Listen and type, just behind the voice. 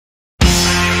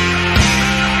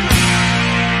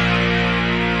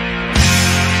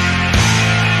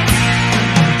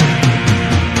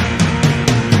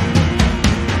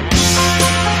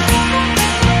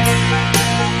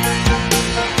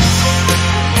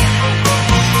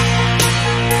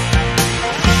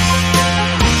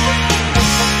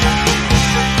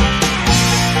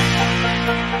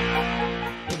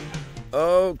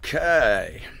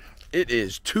It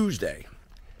is Tuesday,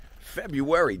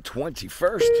 February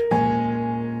 21st.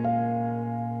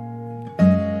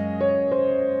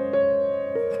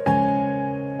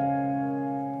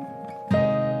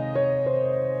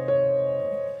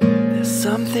 There's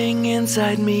something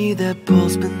inside me that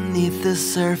pulls beneath the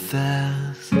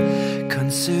surface,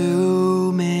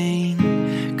 consuming,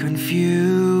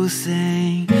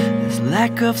 confusing. This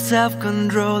lack of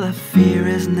self-control, I fear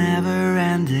is never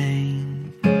ending.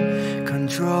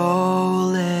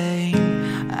 Controlling,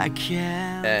 I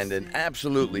can't. And an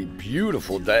absolutely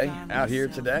beautiful day out here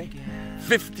today.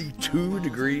 52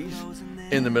 degrees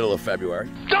in the middle of February.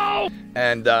 Go!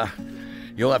 And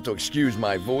you'll have to excuse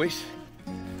my voice.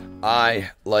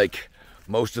 I, like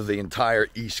most of the entire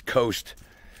East Coast,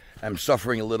 am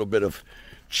suffering a little bit of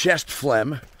chest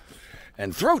phlegm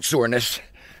and throat soreness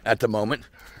at the moment.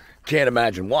 Can't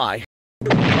imagine why.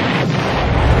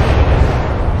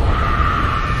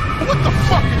 What the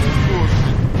fuck is this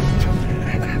bullshit?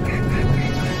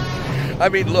 I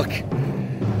mean, look,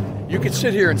 you could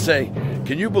sit here and say,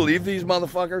 can you believe these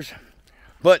motherfuckers?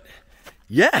 But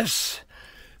yes,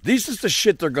 this is the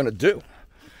shit they're gonna do.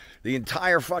 The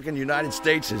entire fucking United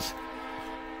States is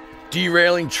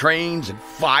derailing trains and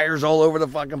fires all over the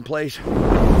fucking place.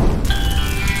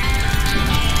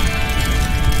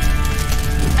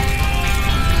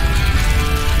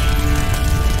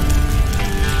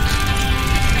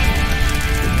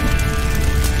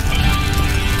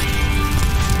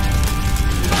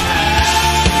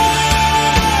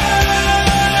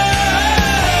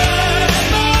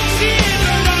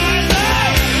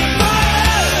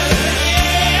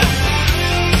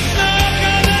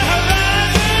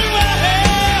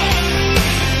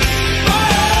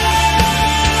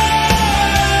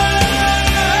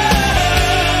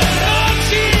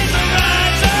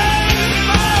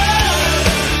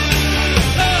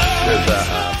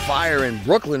 In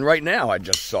Brooklyn right now, I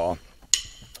just saw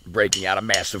breaking out a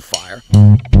massive fire.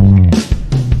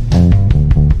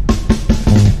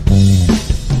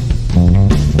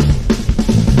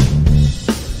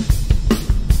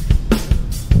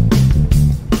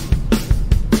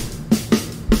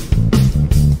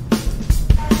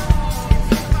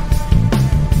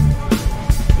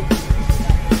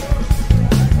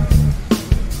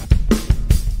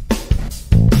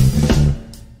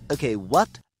 Okay,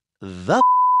 what the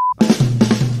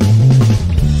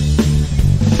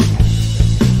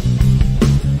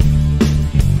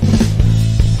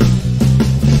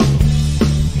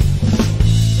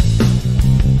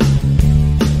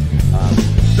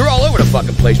they're all over the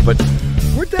fucking place, but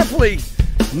we're definitely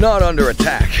not under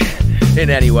attack in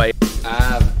any way.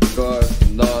 Of course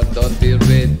not, don't be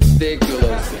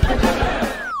ridiculous.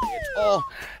 It's all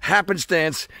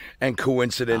happenstance and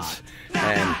coincidence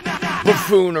and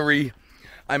buffoonery.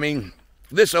 I mean,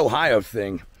 this Ohio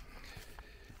thing,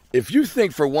 if you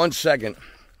think for 1 second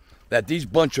that these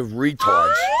bunch of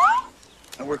retards,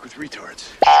 I work with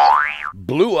retards,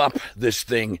 blew up this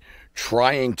thing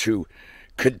trying to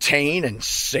contain and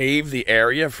save the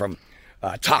area from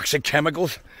toxic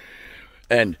chemicals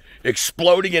and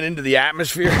exploding it into the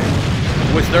atmosphere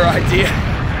was their idea.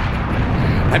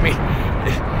 I mean,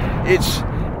 it's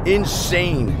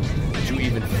insane to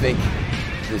even think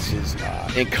this is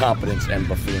incompetence and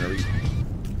buffoonery.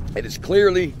 It is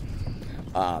clearly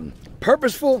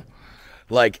purposeful,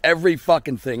 like every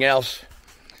fucking thing else.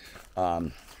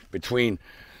 Between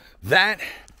that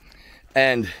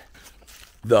and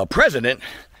the president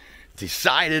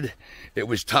decided it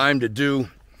was time to do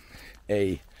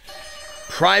a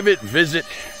private visit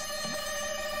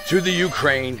to the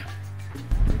Ukraine.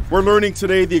 We're learning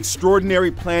today the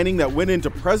extraordinary planning that went into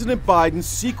President Biden's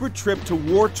secret trip to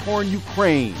war-torn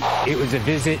Ukraine. It was a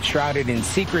visit shrouded in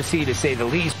secrecy, to say the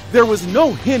least. There was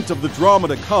no hint of the drama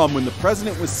to come when the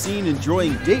president was seen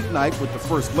enjoying date night with the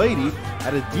First Lady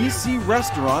at a D.C.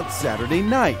 restaurant Saturday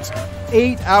night.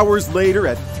 8 hours later,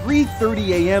 at 3:30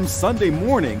 a.m. Sunday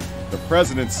morning, the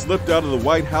president slipped out of the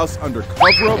White House under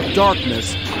cover-up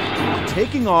darkness,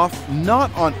 taking off not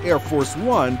on Air Force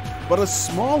One, but a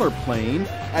smaller plane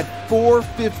at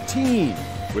 4:15,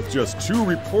 with just 2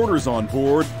 reporters on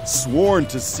board, sworn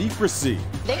to secrecy.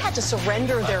 They had to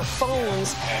surrender their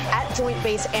phones at Joint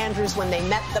Base Andrews when they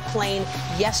met the plane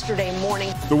yesterday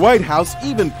morning. The White House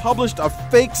even published a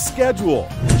fake schedule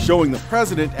showing the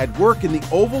president at work in the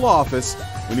Oval Office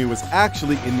when he was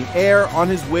actually in the air on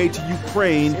his way to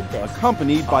Ukraine,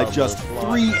 accompanied by just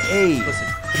 3 aides.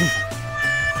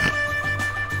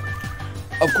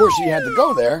 Of course, he had to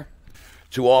go there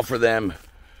to offer them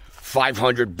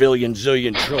 500 billion,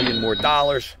 zillion, trillion more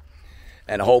dollars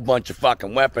and a whole bunch of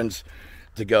fucking weapons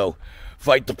to go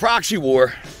fight the proxy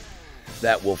war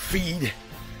that will feed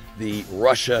the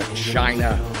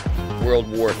Russia-China World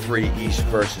War III, East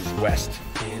versus West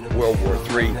World War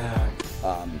III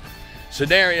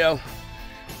scenario.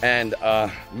 And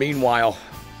meanwhile,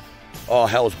 all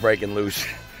hell's breaking loose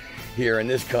here in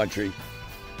this country.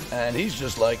 And he's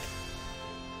just like,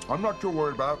 I'm not too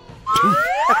worried about.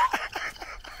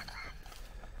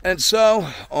 And so,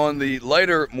 on the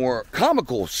lighter, more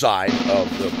comical side of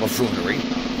the buffoonery,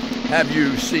 have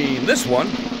you seen this one?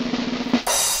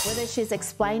 Whether she's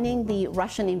explaining the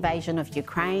Russian invasion of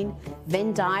Ukraine,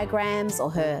 Venn diagrams,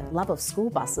 or her love of school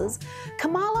buses,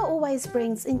 Kamala always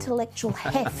brings intellectual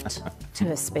heft to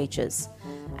her speeches.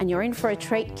 And you're in for a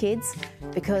treat, kids,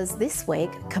 because this week,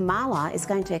 Kamala is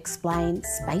going to explain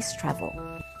space travel.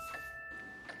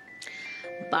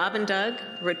 Bob and Doug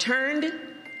returned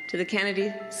to the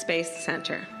Kennedy Space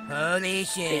Center. Holy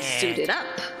shit. They suited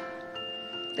up.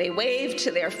 They waved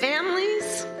to their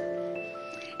families.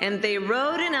 And they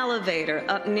rode an elevator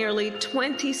up nearly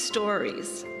 20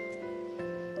 stories.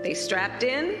 They strapped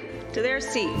in to their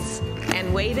seats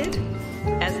and waited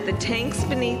as the tanks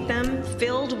beneath them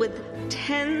filled with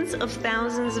tens of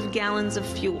thousands of gallons of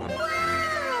fuel.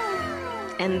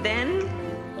 And then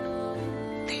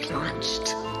they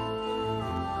launched.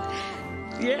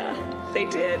 Yeah, they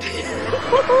did.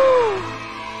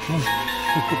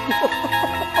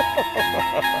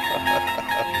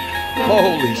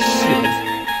 Holy shit.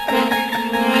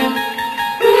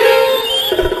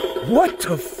 What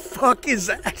the fuck is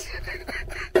that?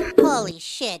 Holy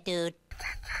shit, dude.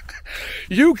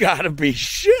 You gotta be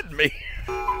shitting me.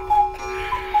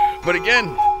 But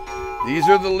again, these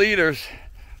are the leaders.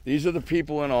 These are the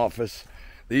people in office.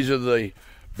 These are the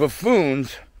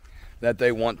buffoons that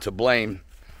they want to blame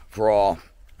for all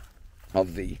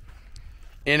of the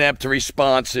inept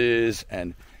responses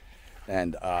and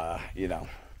you know,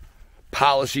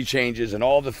 policy changes and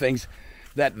all the things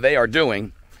that they are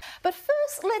doing. But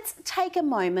first, let's take a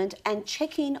moment and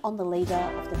check in on the leader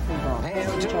of the free world,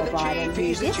 President Joe Biden,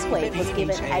 who this week was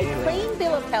given a clean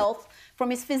bill of health from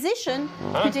his physician,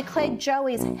 who declared Joe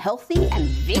is healthy and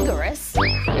vigorous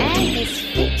and is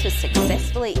fit to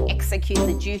successfully execute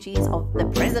the duties of the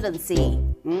presidency.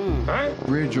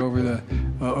 Bridge over the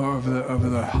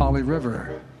Holly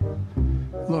River.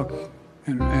 Look,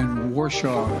 in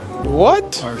Warsaw.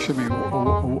 What? Or excuse me,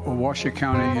 Washoe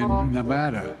County in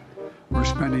Nevada. We're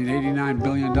spending $89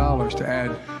 billion to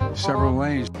add several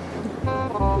lanes.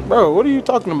 Bro, what are you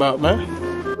talking about, man?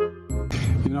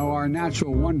 You know, our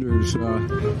natural wonders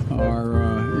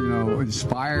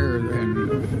inspire,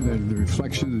 and the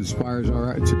reflection inspires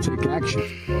our to take action.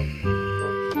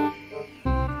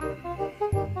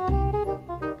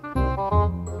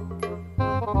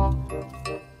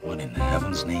 What in the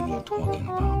heaven's name are you talking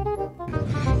about?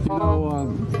 You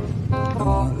know,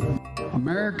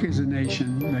 America is a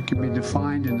nation that can be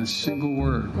defined in a single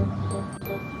word.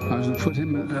 I was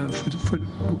in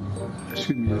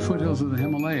the foothills of the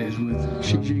Himalayas with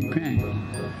Xi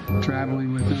Jinping,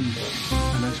 traveling with him.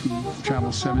 And that's when we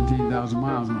traveled 17,000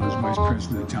 miles when I was vice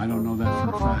president. I don't know that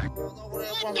for a fact.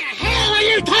 What the hell are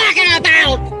you talking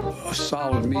about? A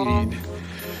solid meeting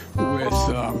with Boy,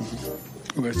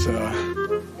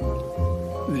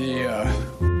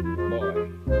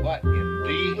 what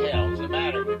in the hell's the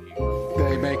matter with you?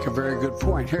 They make a very good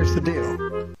point. Here's the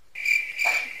deal.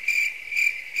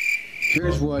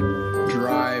 Here's what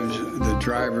drives the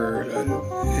driver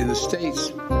in the states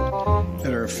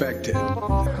that are affected.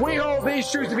 We hold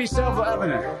these truths to be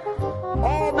self-evident.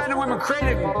 All men and women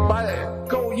created by the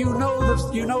you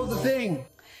know the thing.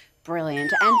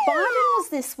 Brilliant. And Biden was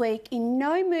this week in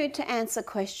no mood to answer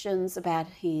questions about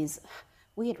his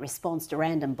weird response to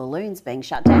random balloons being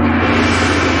shut down.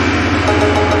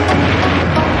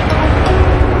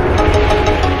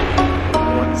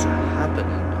 What's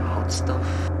happening, hot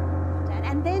stuff?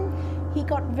 And then he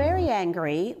got very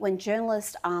angry when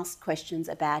journalists asked questions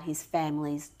about his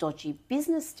family's dodgy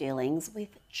business dealings with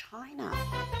China.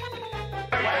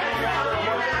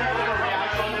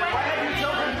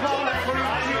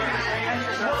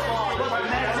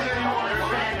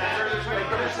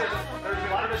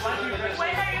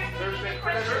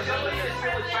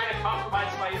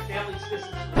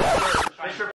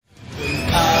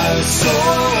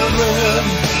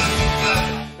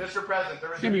 Mr.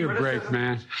 President, give me a break,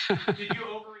 man. Did you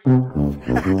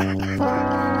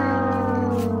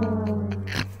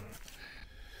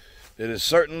It has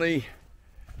certainly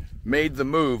made the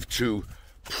move to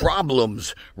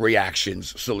problems,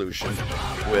 reactions, solutions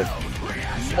with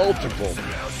multiple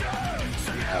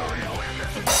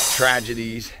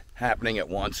tragedies happening at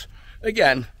once.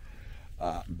 Again,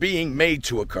 being made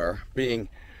to occur, being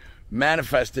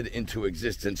manifested into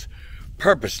existence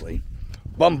purposely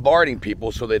bombarding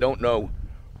people so they don't know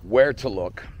where to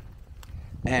look,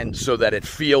 and so that it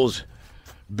feels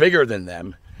bigger than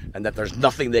them and that there's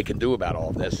nothing they can do about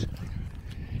all this.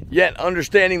 Yet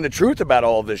understanding the truth about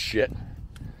all this shit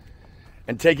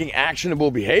and taking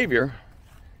actionable behavior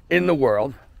in the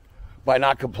world by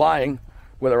not complying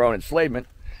with our own enslavement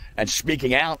and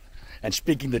speaking out and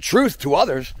speaking the truth to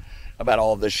others about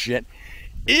all this shit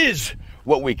is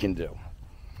what we can do.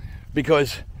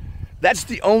 Because that's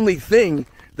the only thing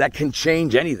that can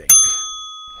change anything.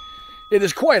 It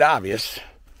is quite obvious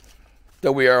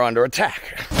that we are under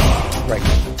attack right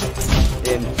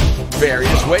now in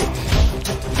various ways.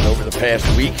 Over the past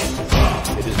week,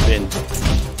 it has been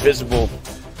visible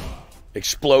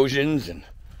explosions and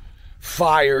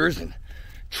fires and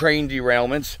train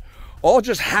derailments, all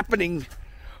just happened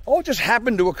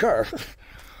to occur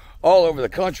all over the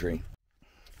country.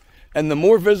 And the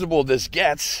more visible this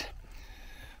gets,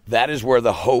 that is where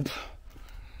the hope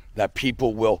that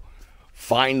people will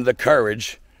find the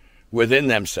courage within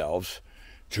themselves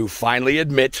to finally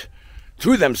admit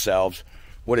to themselves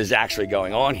what is actually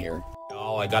going on here.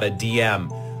 Oh, I got a DM.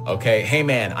 Okay, hey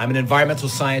man, I'm an environmental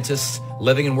scientist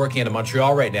living and working in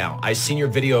Montreal right now. I seen your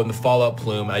video in the Fallout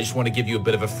Plume, and I just want to give you a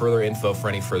bit of a further info for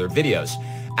any further videos.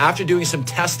 After doing some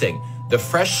testing, the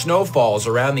fresh snowfalls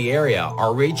around the area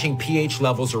are reaching pH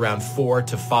levels around 4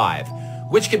 to 5,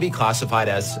 which can be classified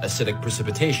as acidic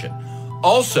precipitation.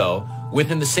 Also,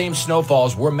 within the same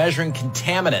snowfalls, we're measuring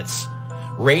contaminants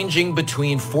ranging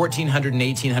between 1,400 and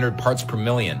 1,800 parts per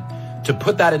million. To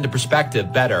put that into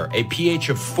perspective better, a pH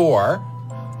of 4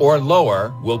 or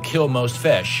lower will kill most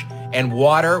fish, and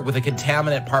water with a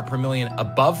contaminant part per million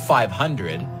above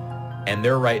 500, and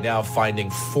they're right now finding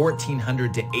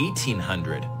 1,400 to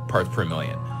 1,800 parts per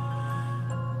million.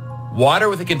 Water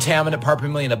with a contaminant part per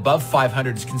million above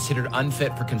 500 is considered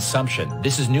unfit for consumption.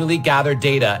 This is newly gathered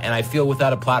data, and I feel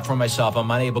without a platform myself, I'm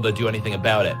unable to do anything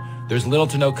about it. There's little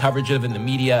to no coverage of it in the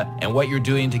media, and what you're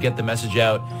doing to get the message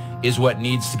out is what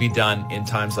needs to be done in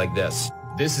times like this.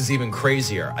 This is even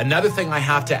crazier. Another thing I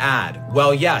have to add,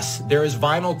 well, yes, there is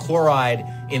vinyl chloride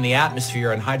in the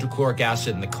atmosphere and hydrochloric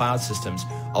acid in the cloud systems.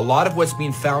 A lot of what's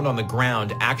being found on the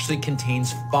ground actually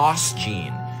contains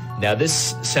phosgene. Now,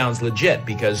 this sounds legit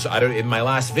because in my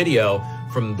last video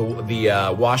from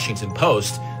the Washington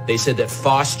Post, they said that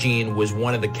phosgene was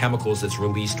one of the chemicals that's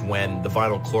released when the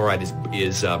vinyl chloride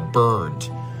is burned.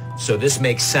 So this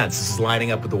makes sense. This is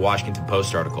lining up with the Washington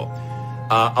Post article.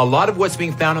 A lot of what's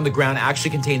being found on the ground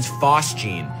actually contains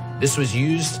phosgene. This was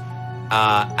used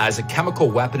as a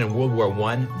chemical weapon in World War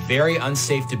I. Very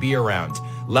unsafe to be around.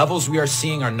 Levels we are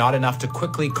seeing are not enough to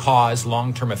quickly cause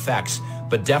long-term effects,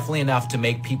 but definitely enough to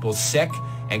make people sick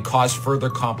and cause further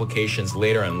complications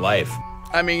later in life.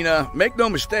 I mean, make no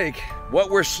mistake, what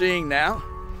we're seeing now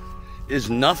is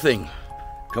nothing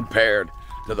compared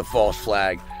to the false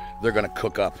flag they're going to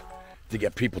cook up to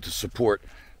get people to support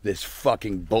this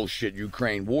fucking bullshit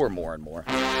Ukraine war more and more.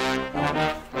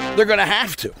 They're going to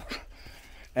have to.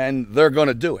 And they're going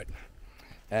to do it.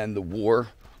 And the war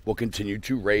will continue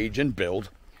to rage and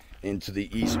build into the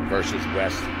East versus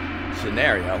West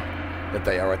scenario that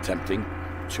they are attempting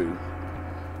to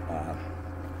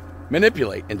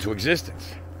manipulate into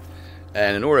existence.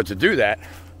 And in order to do that,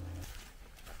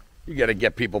 you got to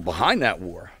get people behind that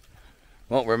war.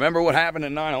 Well, remember what happened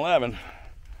in 9/11?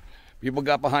 People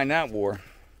got behind that war,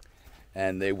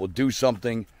 and they will do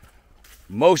something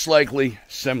most likely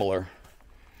similar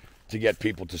to get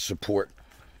people to support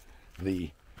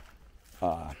the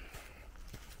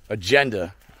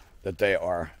agenda that they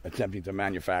are attempting to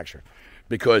manufacture.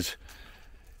 Because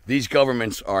these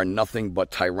governments are nothing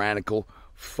but tyrannical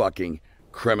fucking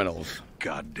criminals.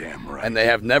 Goddamn right. And they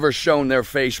have never shown their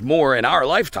face more in our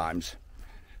lifetimes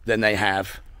than they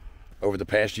have over the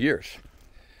past years.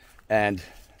 And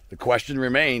the question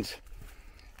remains,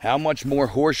 how much more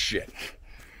horse shit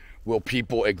will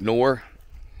people ignore,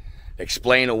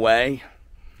 explain away,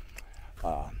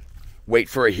 wait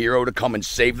for a hero to come and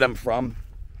save them from?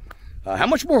 How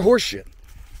much more horse shit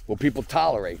will people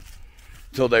tolerate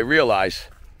till they realize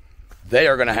they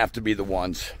are going to have to be the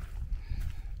ones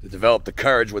to develop the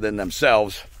courage within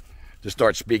themselves to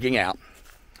start speaking out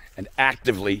and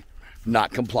actively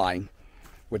not complying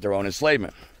with their own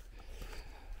enslavement?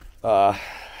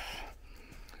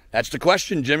 That's the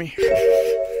question, Jimmy.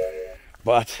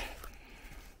 But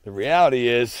the reality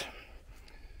is,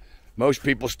 most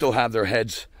people still have their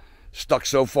heads stuck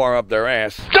so far up their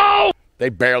ass, they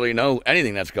barely know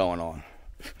anything that's going on.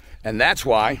 And that's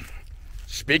why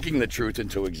speaking the truth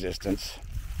into existence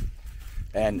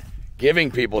and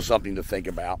giving people something to think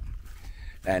about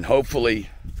and hopefully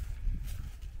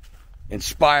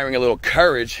inspiring a little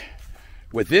courage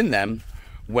within them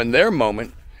when their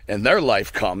moment in their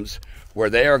life comes where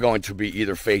they are going to be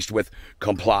either faced with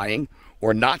complying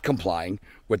or not complying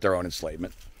with their own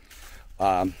enslavement,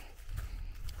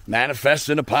 manifests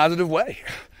in a positive way,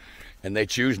 and they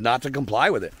choose not to comply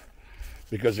with it.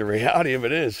 Because the reality of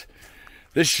it is,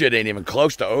 this shit ain't even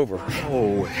close to over.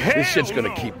 Oh, this shit's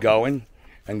gonna keep going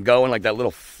and going like that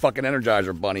little fucking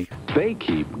Energizer bunny. They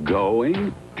keep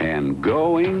going and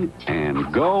going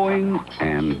and going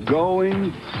and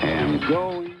going and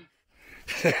going.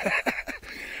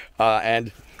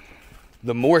 And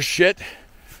the more shit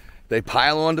they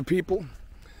pile onto people,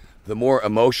 the more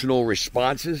emotional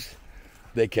responses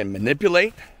they can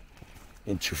manipulate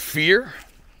into fear,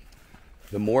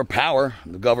 the more power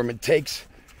the government takes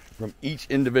from each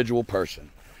individual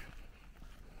person.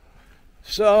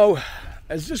 So,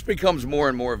 as this becomes more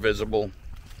and more visible,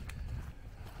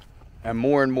 and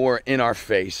more in our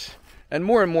face, and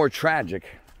more tragic,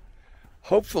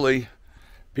 hopefully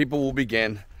people will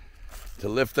begin to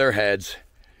lift their heads,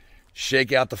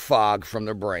 shake out the fog from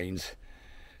their brains,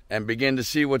 and begin to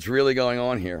see what's really going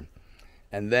on here,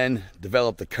 and then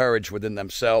develop the courage within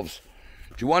themselves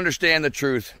to understand the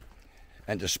truth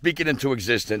and to speak it into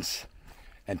existence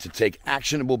and to take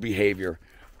actionable behavior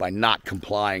by not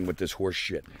complying with this horse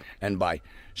shit and by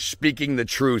speaking the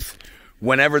truth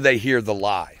whenever they hear the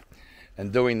lie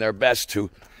and doing their best to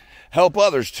help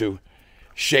others to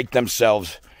shake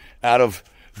themselves out of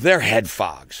their head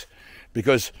fogs,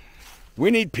 because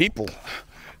we need people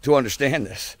to understand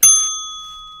this.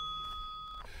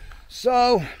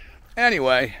 So,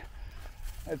 anyway,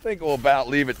 I think we'll about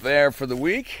leave it there for the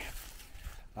week.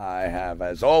 I have,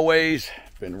 as always,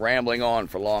 been rambling on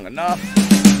for long enough.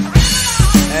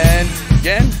 And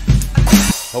again,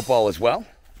 hope all is well,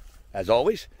 as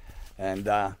always. And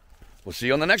we'll see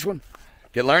you on the next one.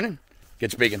 Get learning,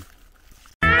 get speaking.